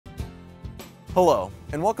Hello,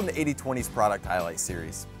 and welcome to 80/20's Product Highlight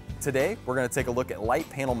Series. Today, we're going to take a look at Lite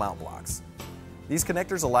Panel Mount Blocks. These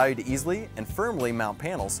connectors allow you to easily and firmly mount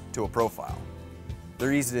panels to a profile.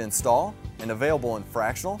 They're easy to install and available in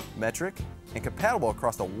fractional, metric, and compatible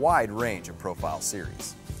across a wide range of profile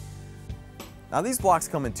series. Now these blocks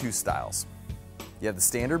come in two styles. You have the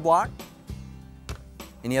standard block,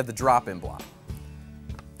 and you have the drop-in block.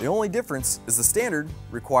 The only difference is the standard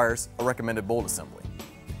requires a recommended bolt assembly.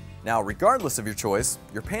 Now, regardless of your choice,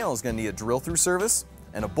 your panel is going to need a drill-through service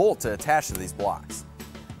and a bolt to attach to these blocks.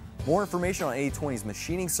 More information on 80/20's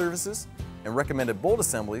machining services and recommended bolt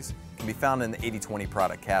assemblies can be found in the 80/20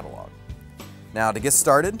 product catalog. Now, to get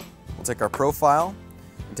started, we'll take our profile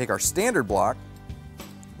and take our standard block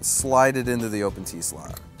and slide it into the open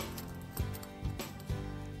T-slot.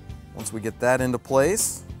 Once we get that into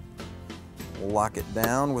place, we'll lock it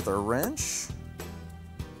down with our wrench.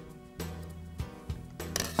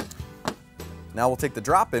 Now we'll take the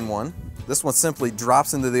drop-in one. This one simply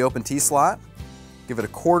drops into the open T-slot, give it a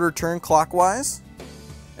quarter turn clockwise,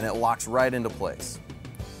 and it locks right into place.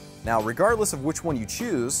 Now, regardless of which one you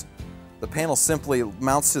choose, the panel simply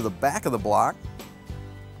mounts to the back of the block.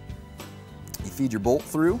 You feed your bolt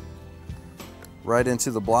through, right into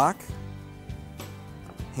the block,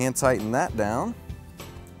 hand tighten that down,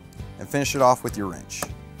 and finish it off with your wrench.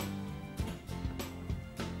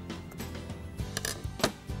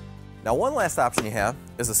 Now, one last option you have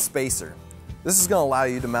is a spacer. This is going to allow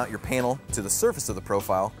you to mount your panel to the surface of the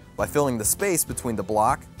profile by filling the space between the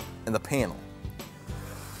block and the panel.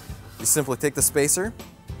 You simply take the spacer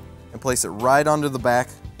and place it right onto the back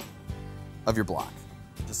of your block,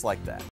 just like that.